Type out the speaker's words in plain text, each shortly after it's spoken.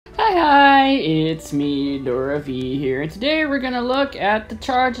Hi, it's me, Dora V here, and today we're gonna look at the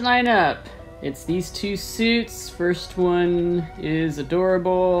charge lineup. It's these two suits. First one is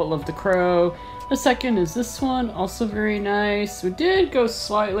adorable, love the crow. The second is this one, also very nice. We did go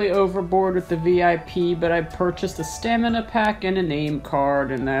slightly overboard with the VIP, but I purchased a stamina pack and a name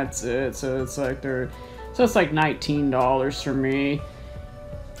card, and that's it. So it's like $19 for me.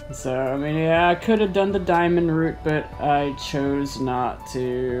 So, I mean, yeah, I could have done the diamond route, but I chose not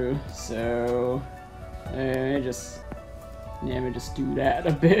to. So, let me just do that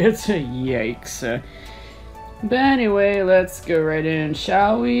a bit. Yikes. But anyway, let's go right in,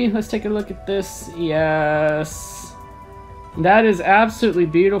 shall we? Let's take a look at this. Yes. That is absolutely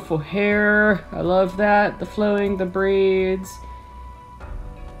beautiful hair. I love that. The flowing, the braids.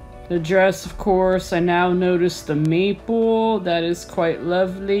 The dress, of course, I now notice the maple. That is quite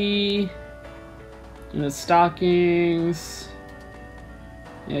lovely. And the stockings.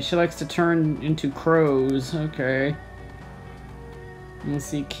 Yeah, she likes to turn into crows. Okay. Let's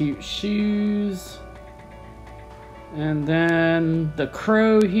see, cute shoes. And then the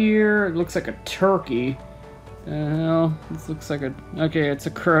crow here. It looks like a turkey. The hell? This looks like a... Okay, it's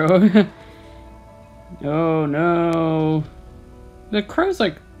a crow. Oh no. The crow's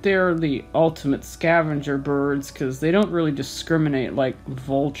like... They're the ultimate scavenger birds because they don't really discriminate like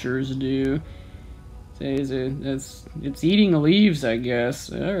vultures do. It's eating leaves, I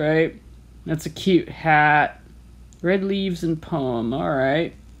guess. Alright. That's a cute hat. Red leaves and poem.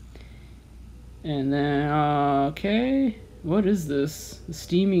 Alright. And then, okay. What is this?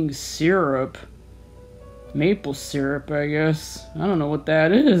 Steaming syrup. Maple syrup, I guess. I don't know what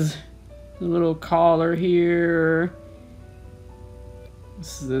that is. A little collar here.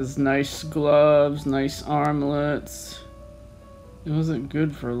 This is nice gloves, nice armlets. It wasn't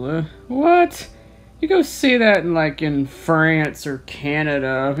good for what? You go say that in France or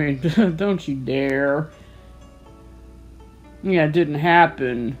Canada. I mean, don't you dare. Yeah, it didn't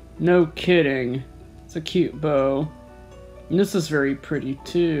happen. No kidding. It's a cute bow. And this is very pretty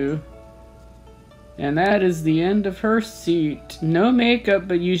too. And that is the end of her suit. No makeup,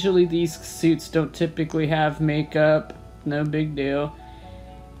 but usually these suits don't typically have makeup. No big deal.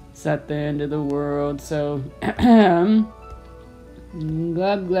 It's at the end of the world, so glab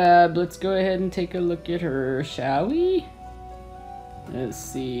glab. Let's go ahead and take a look at her, shall we? Let's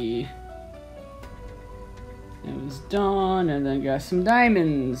see. It was dawn, and then got some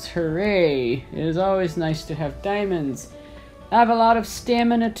diamonds. Hooray! It is always nice to have diamonds. I have a lot of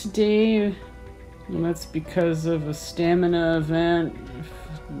stamina today, and that's because of a stamina event.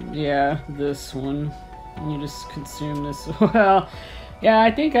 Yeah, this one. You just consume this. Well. Yeah,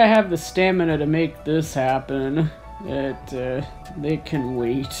 I think I have the stamina to make this happen. They can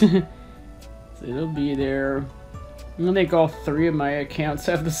wait. So it'll be there. I think all three of my accounts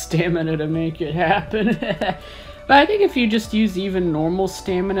have the stamina to make it happen. But I think if you just use even normal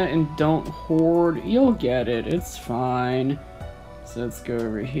stamina and don't hoard, you'll get it. It's fine. So let's go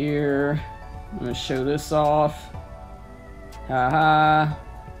over here. I'm gonna show this off. Haha.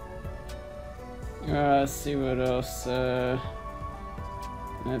 Let's see what else.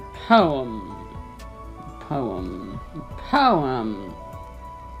 A poem.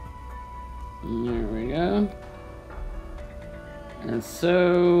 There we go. And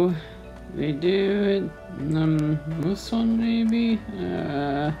so we do it. This one maybe,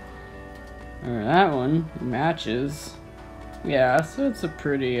 or that one matches. Yeah, so it's a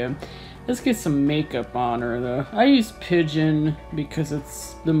pretty. Let's get some makeup on her though. I use Pigeon because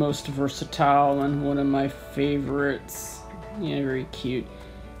it's the most versatile and one of my favorites. Yeah, very cute.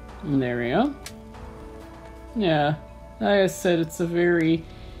 And there we go. Yeah, like I said, it's a very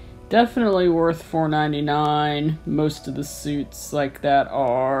definitely worth $4.99. Most of the suits like that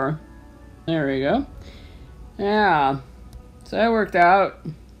are. There we go. Yeah, so that worked out.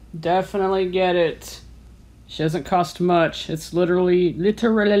 Definitely get it. She doesn't cost much. It's literally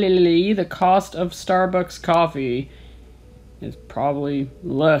the cost of Starbucks coffee. It's probably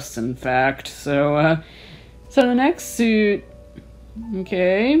less, in fact. So the next suit.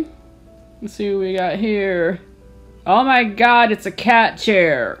 Okay, let's see what we got here. Oh my god, it's a cat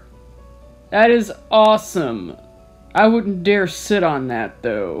chair. That is awesome. I wouldn't dare sit on that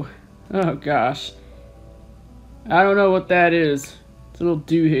though. Oh gosh. I don't know what that is. It's a little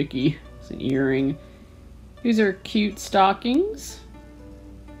doohickey. It's an earring. These are cute stockings.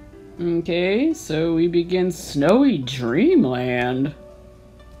 Okay, so we begin Snowy Dreamland.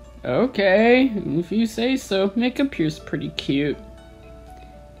 Okay, if you say so. Makeup here's pretty cute.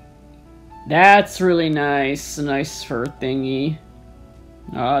 That's really nice. A nice fur thingy.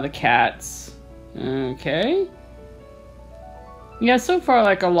 Oh, the cats. Okay. Yeah, so far,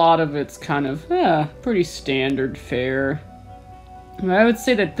 like, a lot of it's kind of, pretty standard fare. I would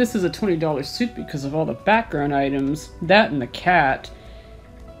say that this is a $20 suit because of all the background items. That and the cat.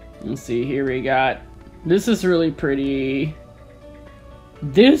 Let's see, here we got... This is really pretty.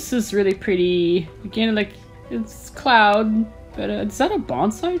 This is really pretty. Again, like, it's cloud. But is that a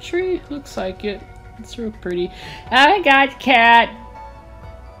bonsai tree? Looks like it. It's real pretty. I got cat!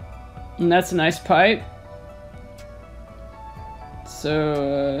 And that's a nice pipe.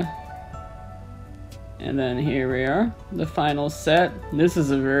 So, and then here we are, the final set. This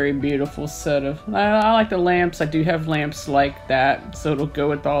is a very beautiful set of... I like the lamps. I do have lamps like that, so it'll go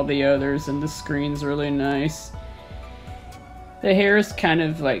with all the others, and the screen's really nice. The hair is kind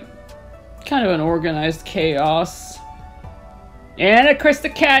of an organized chaos. And of course the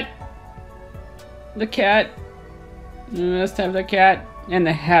cat! The cat. Let's have the cat. And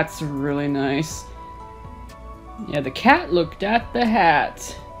the hat's really nice. Yeah, the cat looked at the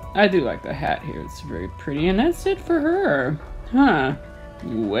hat. I do like the hat here. It's very pretty. And that's it for her. Huh.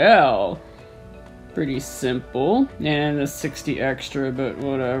 Well. Pretty simple. And a 60 extra, but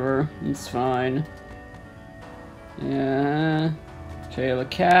whatever. It's fine. Yeah. Trail of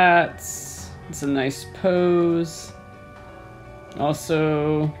cats. It's a nice pose.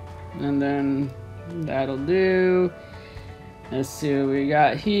 Also, and then that'll do. Let's see what we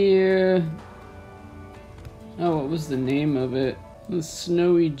got here. Oh, what was the name of it? The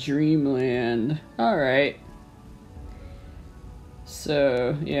Snowy Dreamland. Alright.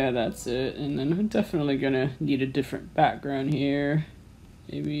 So, yeah, that's it. And then we're definitely gonna need a different background here.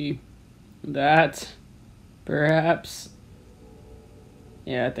 Maybe that, perhaps.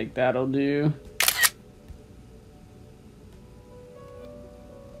 Yeah, I think that'll do.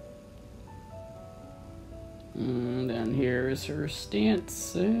 And then here is her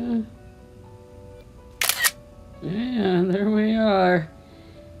stance. Yeah, there we are.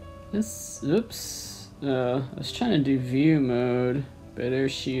 This, oops. I was trying to do view mode, but there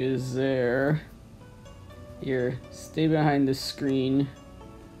she is there. Here, stay behind the screen.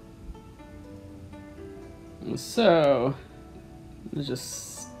 So, let's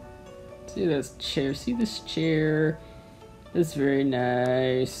just see this chair. See this chair? It's very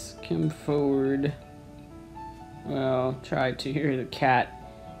nice. Come forward. Well, try to hear the cat.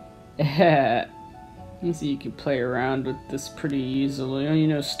 You see, you can play around with this pretty easily. Oh, you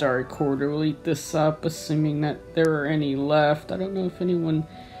know, Star Recorder will eat this up, assuming that there are any left. I don't know if anyone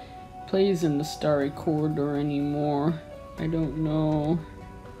plays in the Star Recorder anymore. I don't know.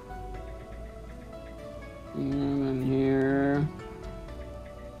 And then here.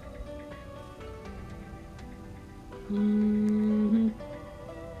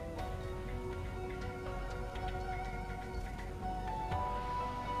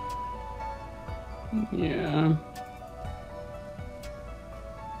 Yeah.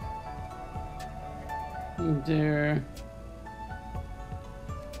 There.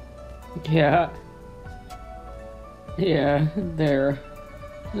 Yeah. Yeah, there.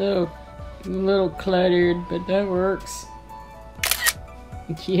 So, a little cluttered, but that works.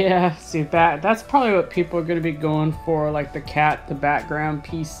 Yeah, see that's probably what people are gonna be going for, like the cat, the background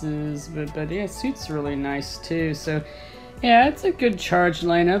pieces, but yeah, suit's really nice too, so yeah, it's a good charge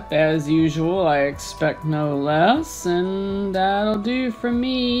lineup as usual. I expect no less, and that'll do for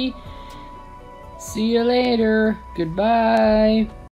me. See you later. Goodbye.